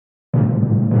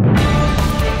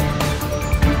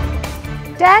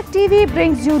Tag TV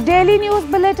brings you daily news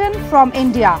bulletin from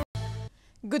India.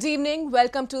 Good evening.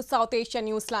 Welcome to South Asia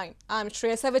Newsline. I'm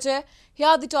Shreya Savijay. Here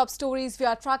are the top stories we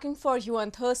are tracking for you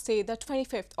on Thursday, the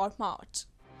 25th of March.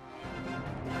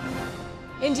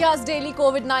 India's daily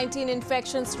COVID-19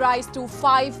 infections rise to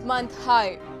 5-month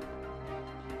high.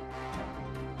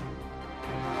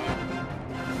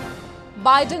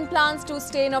 Biden plans to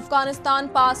stay in Afghanistan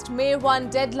past May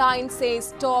 1 deadline,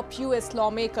 says top US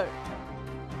lawmaker.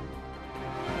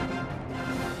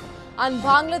 And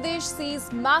Bangladesh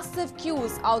sees massive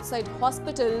queues outside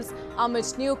hospitals amid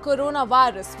new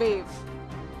coronavirus wave.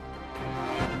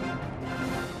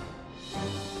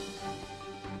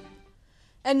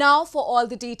 And now for all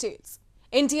the details.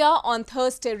 India on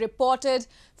Thursday reported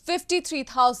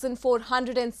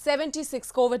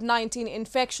 53,476 COVID-19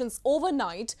 infections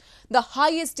overnight, the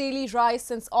highest daily rise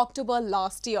since October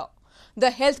last year.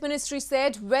 The Health Ministry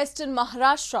said Western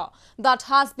Maharashtra, that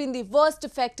has been the worst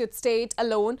affected state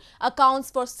alone, accounts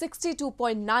for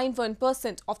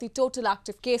 62.91% of the total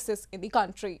active cases in the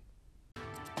country.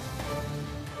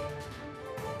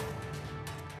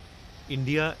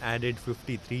 India added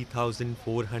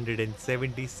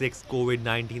 53,476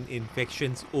 COVID-19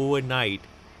 infections overnight,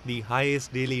 the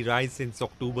highest daily rise since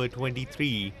October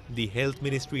 23, the Health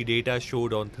Ministry data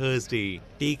showed on Thursday,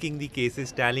 taking the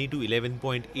cases tally to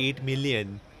 11.8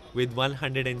 million, with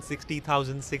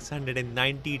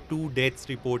 160,692 deaths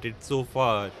reported so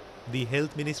far. The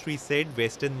Health Ministry said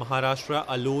Western Maharashtra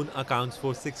alone accounts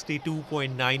for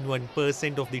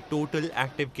 62.91% of the total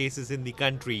active cases in the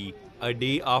country, a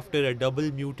day after a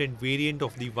double mutant variant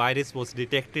of the virus was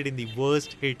detected in the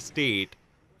worst hit state.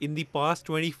 In the past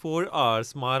 24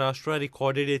 hours, Maharashtra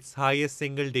recorded its highest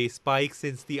single-day spike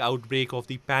since the outbreak of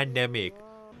the pandemic,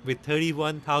 with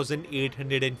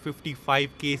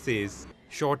 31,855 cases.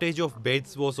 Shortage of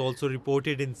beds was also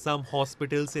reported in some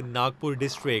hospitals in Nagpur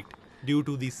district due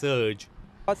to the surge.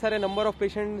 बहुत सारे number of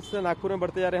patients Nagpur में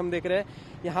बढ़ते जा रहे हैं, हम देख रहे हैं।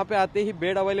 यहाँ पे आते ही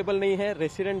बेड अवेलेबल नहीं है,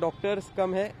 रेसिडेंट डॉक्टर्स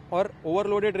कम है और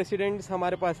ओवरलोडेड रेसिडेंट्स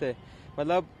हमारे पास है।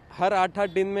 मतलब हर 8-8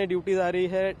 दिन में ड्यूटीज आ रही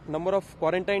है, नंबर ऑफ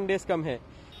क्वारंटाइन डेज कम है।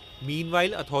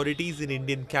 Meanwhile, authorities in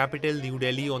Indian capital New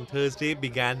Delhi on Thursday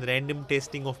began random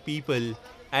testing of people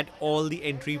at all the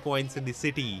entry points in the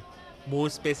city, more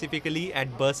specifically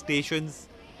at bus stations,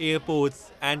 airports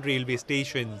and railway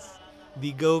stations.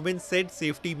 The government said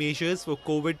safety measures for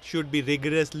COVID should be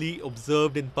rigorously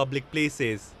observed in public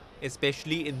places,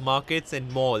 especially in markets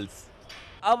and malls.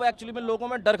 अब actually में लोगों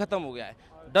में डर खत्म हो गया है।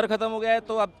 डर खत्म हो गया है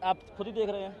तो अब आप खुद ही देख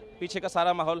रहे हैं पीछे का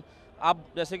सारा माहौल। आप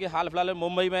जैसे कि हाल फिलहाल में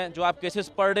मुंबई में जो आप केसेस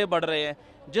पर डे बढ़ रहे हैं,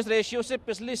 जिस रेशियो से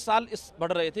पिछले साल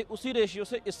बढ़ रहे थे, उसी रेशियो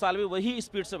से इस साल भी वही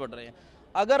स्पीड से बढ़ रहे हैं।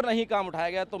 अगर नहीं काम उठाया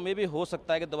गया तो मे भी हो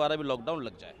सकता है कि दोबारा भी लॉकडाउन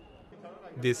लग जाए।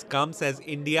 This comes as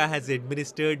India has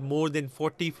administered more than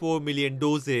 44 million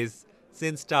doses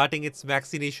since starting its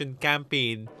vaccination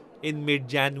campaign in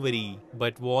mid-January,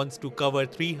 but wants to cover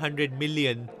 300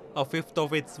 million, a fifth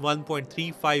of its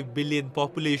 1.35 billion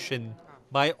population,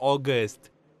 by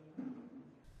August.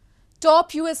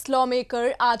 Top US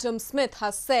lawmaker Adam Smith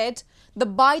has said the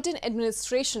Biden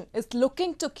administration is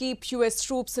looking to keep US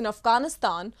troops in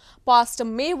Afghanistan past a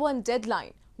May 1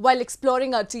 deadline, while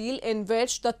exploring a deal in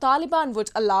which the Taliban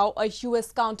would allow a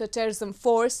US counter-terrorism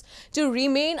force to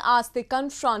remain as they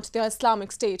confront the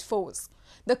Islamic State foes.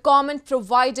 The comment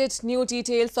provided new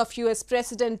details of US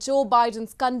President Joe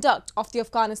Biden's conduct of the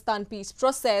Afghanistan peace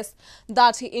process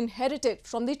that he inherited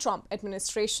from the Trump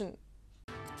administration.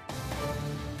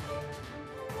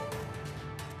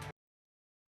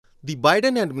 The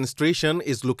Biden administration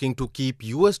is looking to keep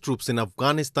US troops in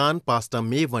Afghanistan past a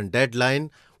May 1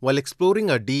 deadline, while exploring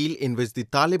a deal in which the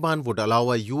Taliban would allow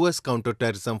a US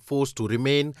counter-terrorism force to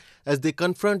remain as they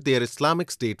confront their Islamic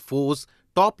State foes,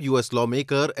 top US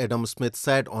lawmaker Adam Smith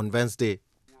said on Wednesday.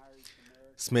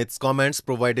 Smith's comments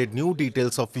provided new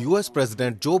details of US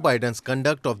President Joe Biden's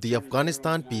conduct of the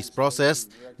Afghanistan peace process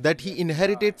that he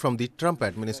inherited from the Trump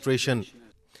administration.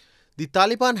 The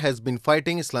Taliban has been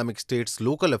fighting Islamic State's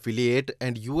local affiliate,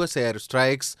 and US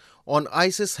airstrikes on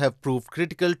ISIS have proved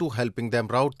critical to helping them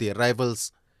rout their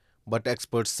rivals. But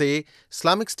experts say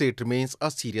Islamic State remains a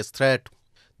serious threat.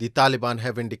 The Taliban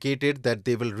have indicated that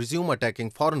they will resume attacking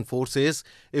foreign forces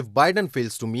if Biden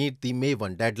fails to meet the May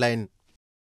 1 deadline.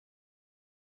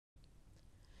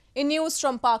 In news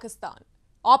from Pakistan,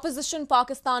 opposition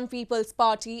Pakistan People's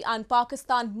Party and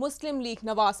Pakistan Muslim League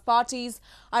Nawaz parties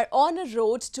are on a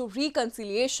road to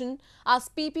reconciliation as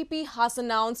PPP has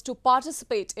announced to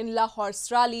participate in Lahore's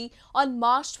rally on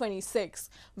March 26,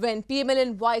 when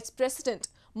PMLN Vice President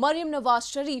Maryam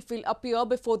Nawaz Sharif will appear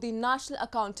before the National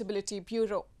Accountability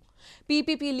Bureau.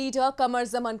 PPP leader Qamar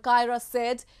Zaman Kaira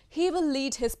said he will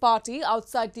lead his party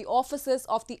outside the offices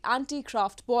of the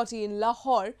anti-graft body in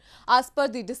Lahore as per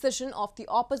the decision of the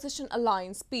opposition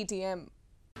alliance PTM.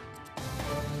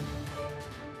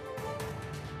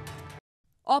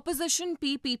 Opposition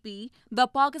PPP, the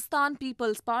Pakistan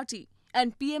People's Party,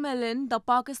 and PMLN, the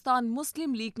Pakistan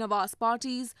Muslim League Nawaz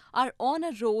parties, are on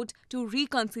a road to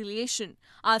reconciliation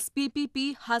as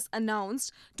PPP has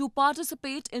announced to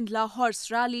participate in Lahore's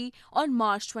rally on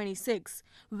March 26,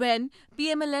 when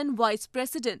PMLN Vice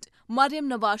President Maryam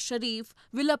Nawaz Sharif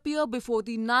will appear before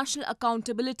the National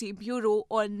Accountability Bureau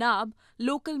or NAB,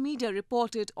 local media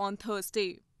reported on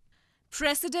Thursday.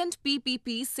 President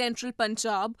PPP Central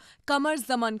Punjab, Qamar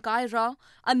Zaman Kaira,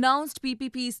 announced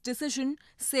PPP's decision,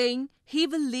 saying he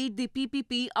will lead the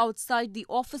PPP outside the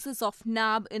offices of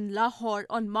NAB in Lahore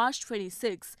on March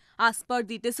 26, as per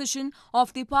the decision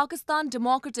of the Pakistan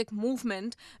Democratic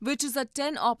Movement, which is a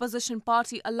 10 opposition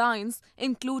party alliance,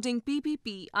 including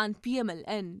PPP and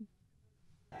PMLN.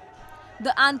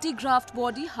 The anti-graft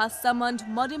body has summoned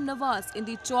Maryam Nawaz in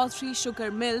the Chaudhry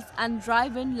Sugar Mills and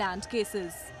drive-in land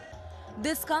cases.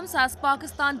 This comes as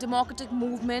Pakistan Democratic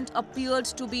Movement appeared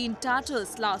to be in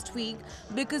tatters last week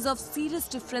because of serious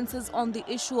differences on the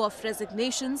issue of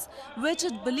resignations, which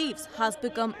it believes has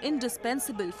become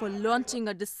indispensable for launching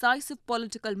a decisive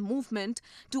political movement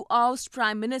to oust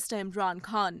Prime Minister Imran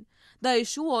Khan. The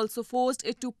issue also forced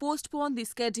it to postpone the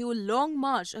scheduled long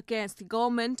march against the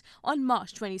government on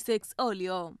March 26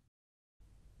 earlier.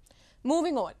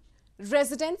 Moving on.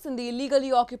 Residents in the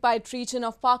illegally occupied region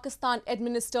of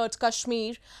Pakistan-administered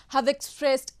Kashmir have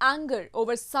expressed anger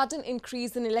over sudden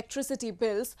increase in electricity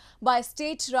bills by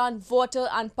state-run Water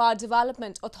and Power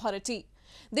Development Authority.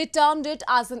 They termed it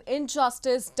as an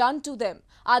injustice done to them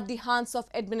at the hands of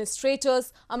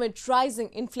administrators amid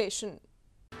rising inflation.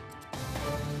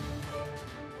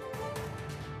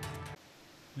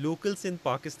 Locals in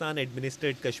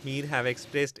Pakistan-administered Kashmir have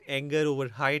expressed anger over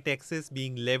high taxes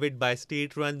being levied by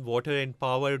state-run Water and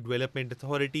Power Development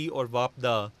Authority or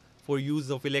WAPDA for use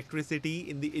of electricity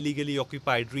in the illegally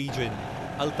occupied region.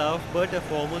 Altaf Butt, a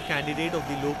former candidate of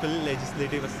the local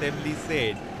legislative assembly,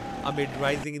 said, amid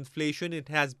rising inflation, it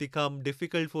has become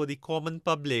difficult for the common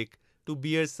public to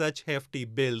bear such hefty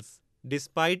bills,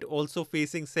 despite also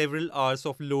facing several hours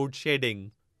of load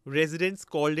shedding. Residents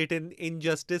called it an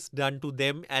injustice done to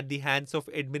them at the hands of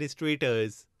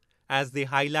administrators, as they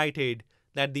highlighted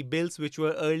that the bills, which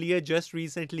were earlier just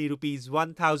recently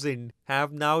 ₹1,000,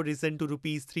 have now risen to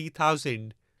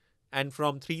 ₹3,000 and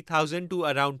from 3,000 to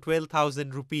around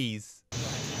 12,000 rupees.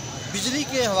 बिजली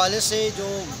के हवाले से जो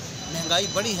महंगाई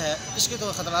बढ़ी है, इसके तो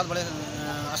खतरात बड़े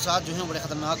असरात जो हैं बड़े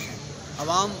खतरनाक हैं।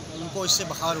 आवाम उनको इससे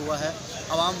बखार हुआ है,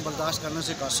 आवाम बर्दाश्त करने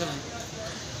से कासिर हैं।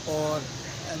 और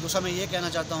दूसरा मैं ये कहना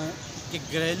चाहता हूँ कि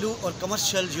घरेलू और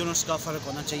कमर्शियल यूनिट्स का फ़र्क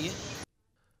होना चाहिए।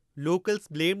 Locals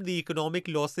blamed the economic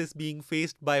losses being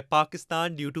faced by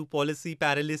Pakistan due to policy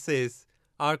paralysis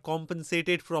are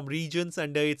compensated from regions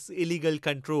under its illegal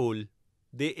control.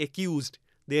 They accused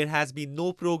there has been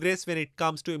no progress when it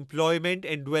comes to employment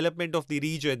and development of the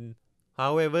region.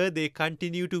 However, they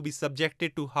continue to be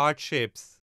subjected to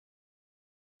hardships.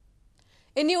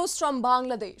 In news from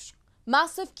Bangladesh,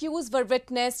 massive queues were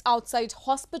witnessed outside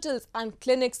hospitals and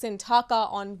clinics in Dhaka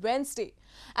on Wednesday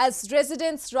as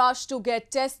residents rushed to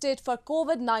get tested for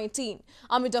COVID-19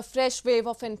 amid a fresh wave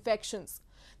of infections.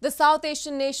 The South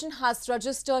Asian nation has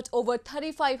registered over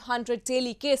 3,500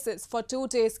 daily cases for 2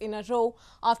 days in a row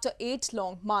after 8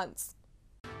 long months.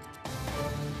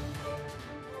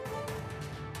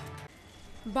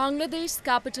 Bangladesh's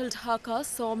capital Dhaka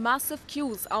saw massive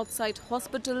queues outside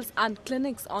hospitals and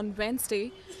clinics on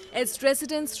Wednesday as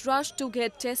residents rushed to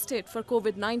get tested for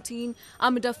COVID-19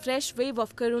 amid a fresh wave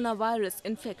of coronavirus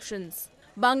infections.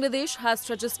 Bangladesh has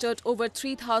registered over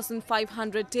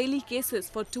 3,500 daily cases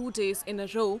for 2 days in a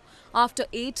row after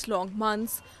 8 long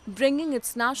months, bringing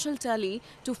its national tally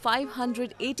to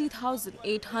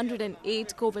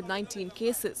 580,808 COVID-19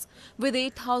 cases, with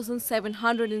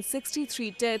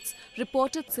 8,763 deaths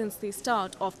reported since the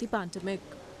start of the pandemic.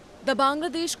 The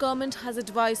Bangladesh government has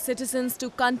advised citizens to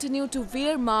continue to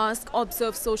wear masks,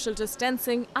 observe social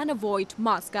distancing and avoid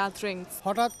mass gatherings.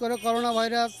 হঠাৎ করে corona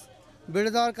virus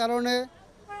বেড়ে যাওয়ার কারণে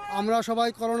আমরা সবাই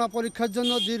corona পরীক্ষার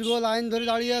জন্য দীর্ঘ লাইন ধরে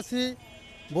দাঁড়িয়ে আছি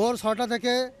ভোর 6টা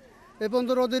থেকে এই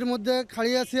পর্যন্ত রোদের মধ্যে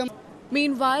খাড়িয়ে আছি।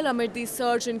 Meanwhile, amid the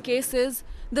surge in cases,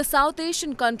 the South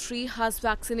Asian country has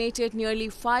vaccinated nearly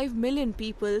 5 million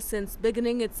people since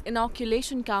beginning its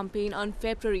inoculation campaign on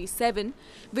February 7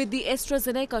 with the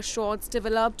AstraZeneca shots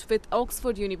developed with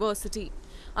Oxford University.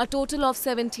 A total of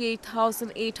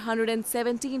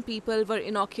 78,817 people were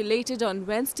inoculated on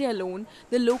Wednesday alone,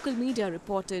 the local media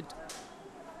reported.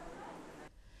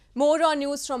 More on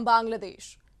news from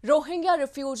Bangladesh. Rohingya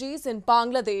refugees in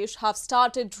Bangladesh have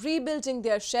started rebuilding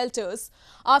their shelters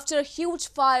after a huge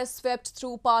fire swept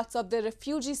through parts of the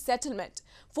refugee settlement,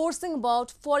 forcing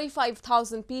about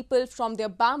 45,000 people from their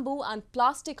bamboo and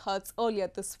plastic huts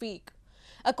earlier this week.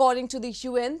 According to the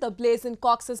UN, the blaze in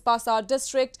Cox's Bazar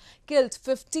district killed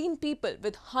 15 people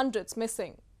with hundreds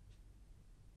missing.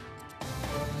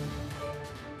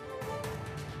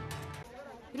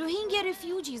 Rohingya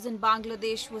refugees in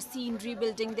Bangladesh were seen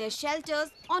rebuilding their shelters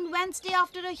on Wednesday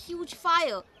after a huge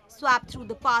fire swept through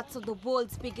the parts of the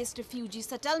world's biggest refugee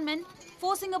settlement,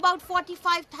 forcing about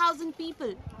 45,000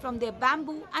 people from their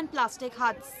bamboo and plastic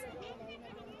huts.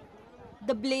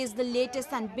 The blaze, the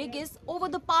latest and biggest over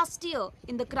the past year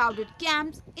in the crowded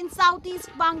camps in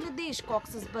southeast Bangladesh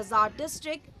Cox's Bazar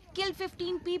district, killed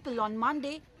 15 people on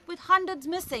Monday with hundreds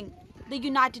missing, the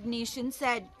United Nations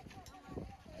said.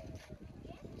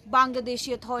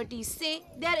 Bangladeshi authorities say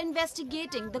they are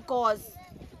investigating the cause.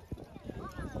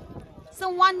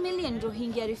 Some 1 million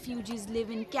Rohingya refugees live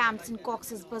in camps in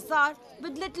Cox's Bazar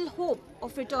with little hope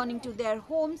of returning to their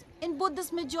homes in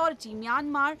Buddhist majority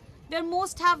Myanmar, where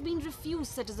most have been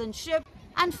refused citizenship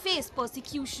and face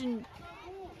persecution.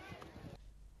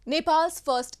 Nepal's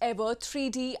first ever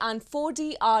 3D and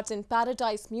 4D Art in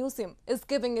Paradise Museum is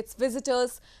giving its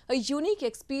visitors a unique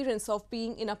experience of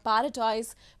being in a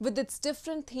paradise with its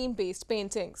different theme-based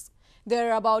paintings. There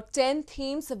are about 10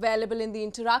 themes available in the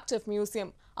interactive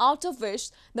museum, out of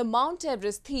which the Mount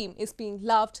Everest theme is being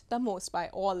loved the most by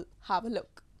all. Have a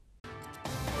look.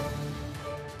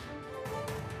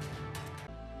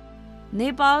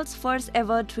 Nepal's first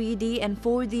ever 3D and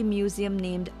 4D museum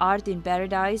named Art in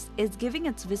Paradise is giving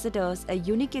its visitors a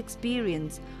unique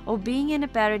experience of being in a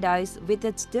paradise with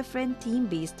its different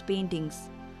theme-based paintings.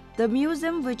 The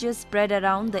museum, which is spread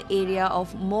around the area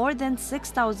of more than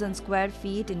 6,000 square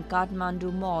feet in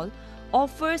Kathmandu Mall,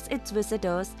 offers its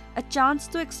visitors a chance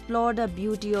to explore the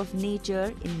beauty of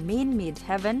nature in man-made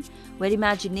heaven, where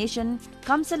imagination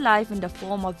comes alive in the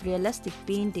form of realistic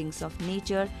paintings of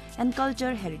nature and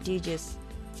culture heritages.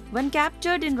 When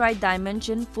captured in right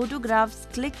dimension, photographs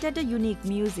clicked at a unique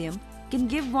museum can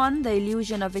give one the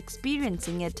illusion of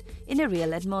experiencing it in a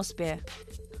real atmosphere.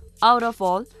 Out of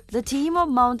all, the theme of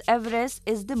Mount Everest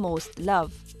is the most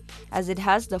loved, as it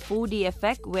has the 4D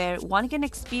effect where one can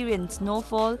experience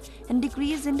snowfall and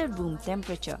decrease in the room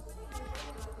temperature.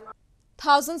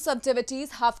 Thousands of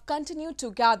devotees have continued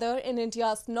to gather in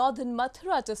India's northern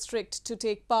Mathura district to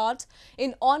take part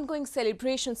in ongoing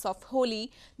celebrations of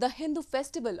Holi, the Hindu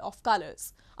festival of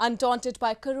colours, undaunted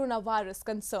by coronavirus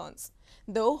concerns.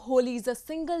 Though Holi is a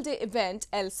single-day event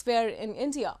elsewhere in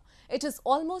India, it is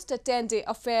almost a 10-day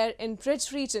affair in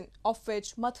Brij region, of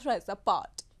which Mathura is a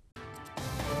part.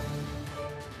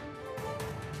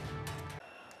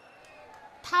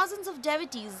 Thousands of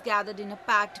devotees gathered in a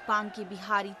packed Banke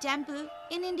Bihari temple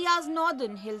in India's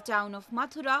northern hill town of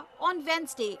Mathura on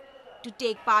Wednesday to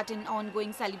take part in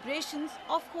ongoing celebrations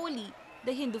of Holi,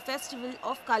 the Hindu festival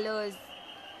of colours.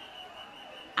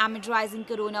 Amid rising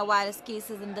coronavirus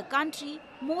cases in the country,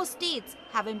 most states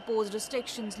have imposed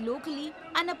restrictions locally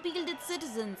and appealed its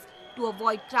citizens to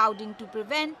avoid crowding to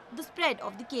prevent the spread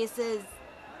of the cases.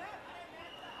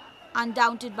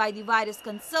 Undaunted by the virus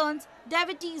concerns,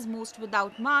 devotees, most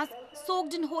without mask,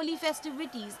 soaked in holy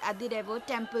festivities at the Rever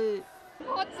temple.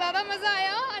 बहुत ज़्यादा मज़ा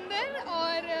आया अंदर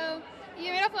और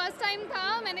ये मेरा first time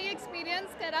था, मैंने ये एक्सपीरियंस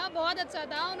करा, बहुत अच्छा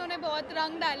था, उन्होंने बहुत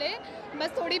रंग डाले, बस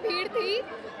थोड़ी भीड़ थी,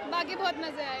 बाकी बहुत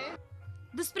मज़े आए.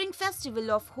 The Spring Festival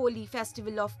of Holi,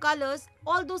 Festival of Colours,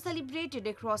 although celebrated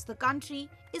across the country,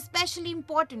 is especially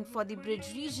important for the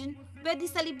Brij region, where the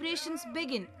celebrations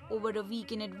begin over a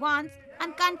week in advance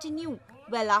and continue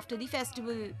well after the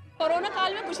festival. Corona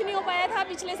काल में कुछ नहीं हो पाया था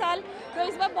पिछले साल, तो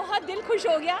इस बार बहुत दिल खुश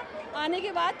हो गया आने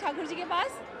के बाद ठाकुर जी के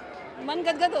पास, मन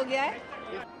गदगद हो गया है.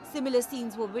 Similar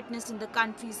scenes were witnessed in the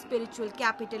country's spiritual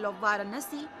capital of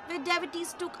Varanasi, where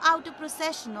devotees took out a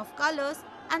procession of colours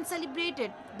and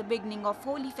celebrated the beginning of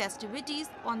holy festivities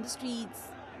on the streets.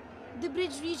 The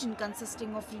Brij region,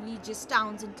 consisting of religious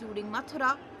towns including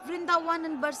Mathura, Vrindavan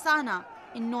and Barsana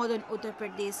in northern Uttar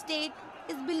Pradesh state,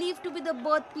 is believed to be the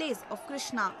birthplace of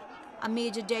Krishna, a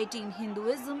major deity in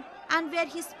Hinduism, and where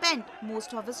he spent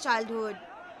most of his childhood.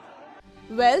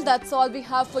 Well, that's all we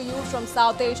have for you from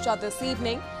South Asia this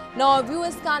evening. Now,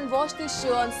 viewers can watch this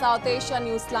show on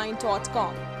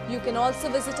SouthAsiaNewsline.com. You can also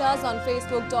visit us on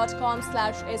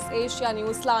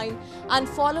Facebook.com/SAsiaNewsline and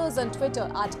follow us on Twitter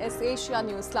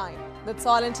 @SAsiaNewsline. That's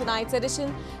all in tonight's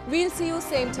edition. We'll see you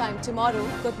same time tomorrow.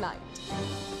 Good night.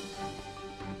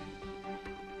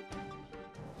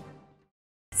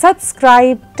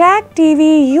 Subscribe Tag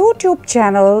TV YouTube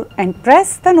channel and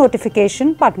press the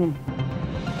notification button.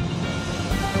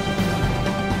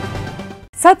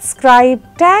 Subscribe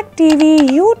Tag TV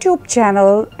YouTube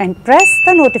channel and press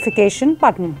the notification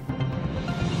button.